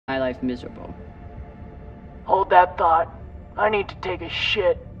my life miserable. Hold that thought. I need to take a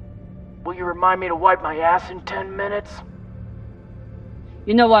shit. Will you remind me to wipe my ass in 10 minutes?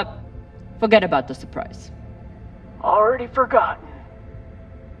 You know what? Forget about the surprise. Already forgotten.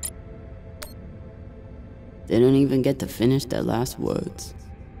 They don't even get to finish their last words.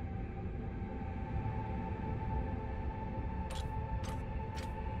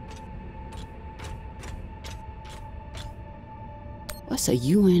 What's a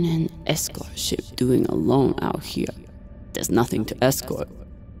UNN escort ship doing alone out here? There's nothing to escort.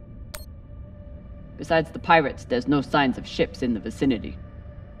 Besides the pirates, there's no signs of ships in the vicinity.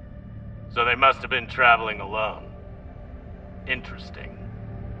 So they must have been traveling alone. Interesting.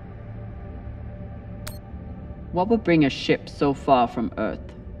 What would bring a ship so far from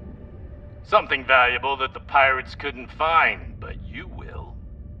Earth? Something valuable that the pirates couldn't find, but you will.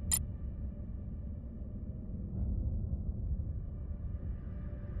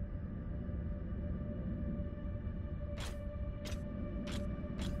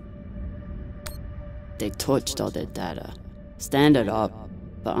 They torched all their data. Standard up,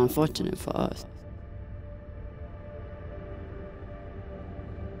 but unfortunate for us.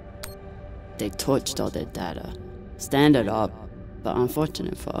 They torched all their data. Standard up, but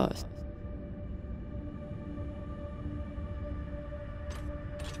unfortunate for us.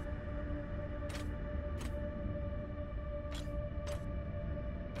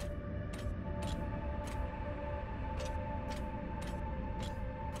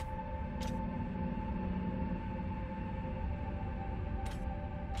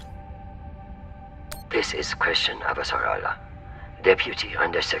 This is Christian Avasarala, Deputy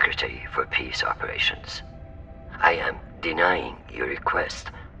Undersecretary for Peace Operations. I am denying your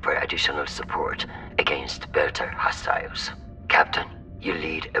request for additional support against Belter hostiles. Captain, you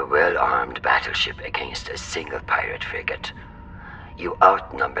lead a well-armed battleship against a single pirate frigate. You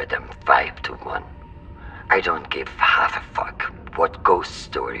outnumber them 5 to 1. I don't give half a fuck what ghost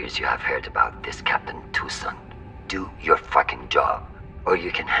stories you have heard about this Captain Tucson. Do your fucking job, or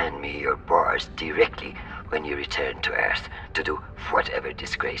you can hand me your bars directly when you return to Earth to do whatever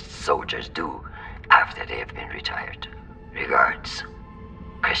disgraced soldiers do after they have been retired. Regards,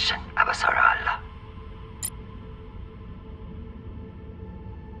 Christian Avasarala.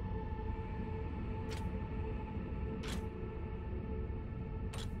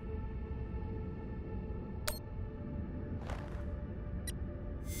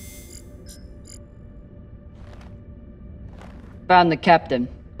 Found the captain.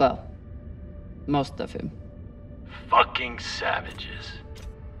 Well, most of him. Fucking savages.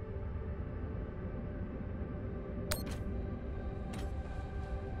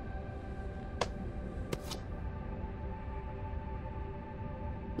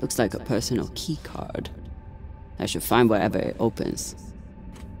 Looks like a personal key card. I should find wherever it opens.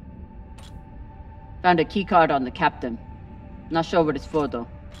 Found a keycard on the captain. Not sure what it's for, though.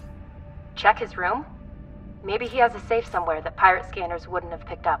 Check his room? Maybe he has a safe somewhere that pirate scanners wouldn't have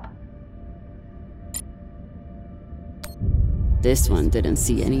picked up. This one didn't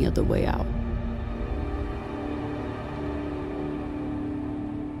see any other way out.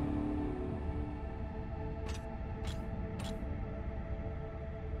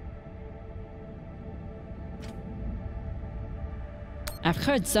 I've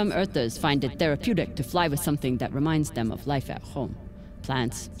heard some Earthers find it therapeutic to fly with something that reminds them of life at home.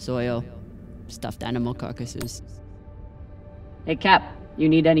 Plants, soil, stuffed animal carcasses. Hey, Cap, you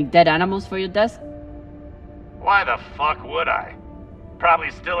need any dead animals for your desk? Why the fuck would I?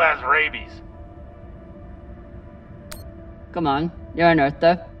 Probably still has rabies. Come on, you're an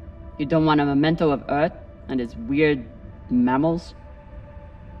Earther. You don't want a memento of Earth and its weird mammals?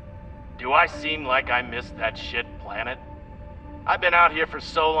 Do I seem like I missed that shit planet? I've been out here for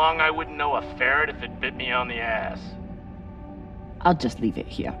so long I wouldn't know a ferret if it bit me on the ass. I'll just leave it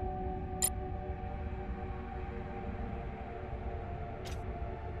here.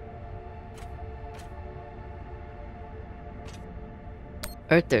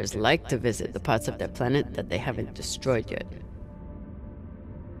 Earthers like to visit the parts of their planet that they haven't destroyed yet.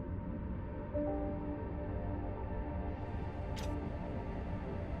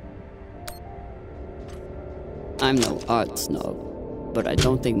 I'm no art snob, but I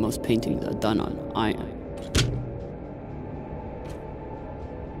don't think most paintings are done on iron.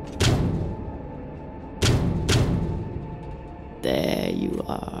 There you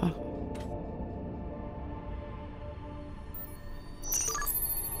are.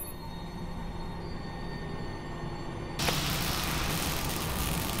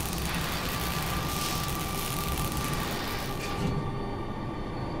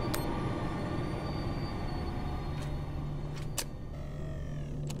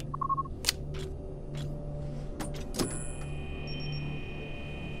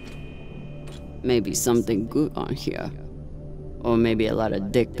 Maybe something good on here. Or maybe a lot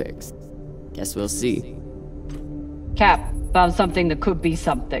of dick pics. Guess we'll see. Cap, found something that could be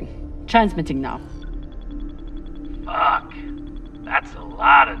something. Transmitting now. Fuck. That's a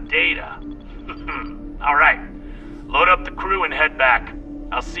lot of data. Alright. Load up the crew and head back.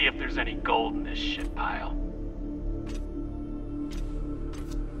 I'll see if there's any gold in this shit pile.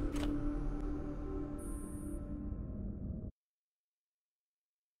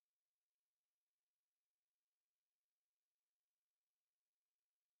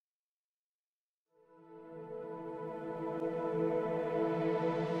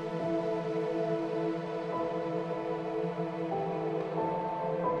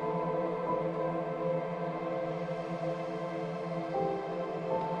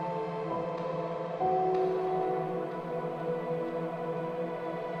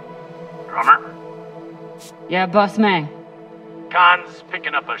 Drummer? Yeah, boss man. Khan's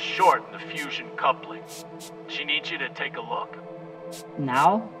picking up a short in the fusion coupling. She needs you to take a look.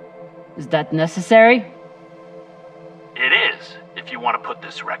 Now? Is that necessary? It is, if you want to put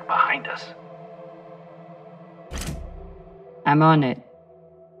this wreck behind us. I'm on it.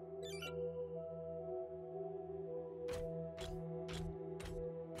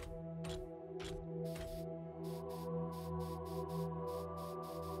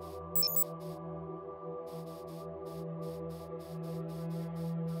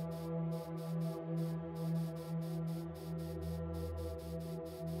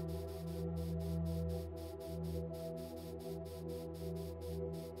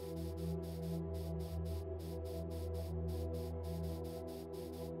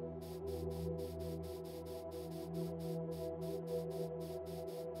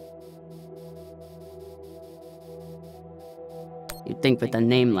 You'd think with a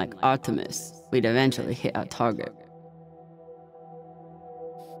name like Artemis, we'd eventually hit our target.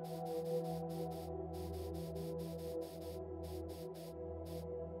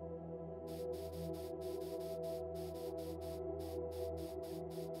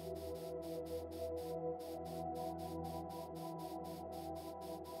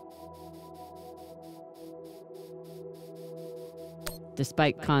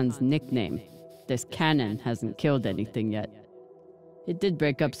 Despite Khan's nickname, this cannon hasn't killed anything yet. It did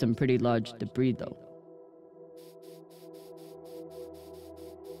break up some pretty large debris, though.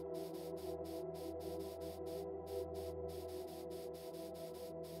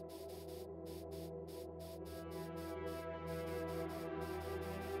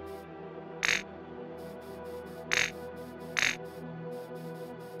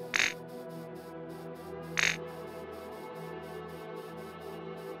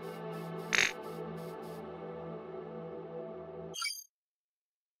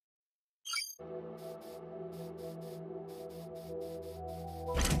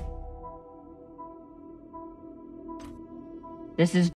 This is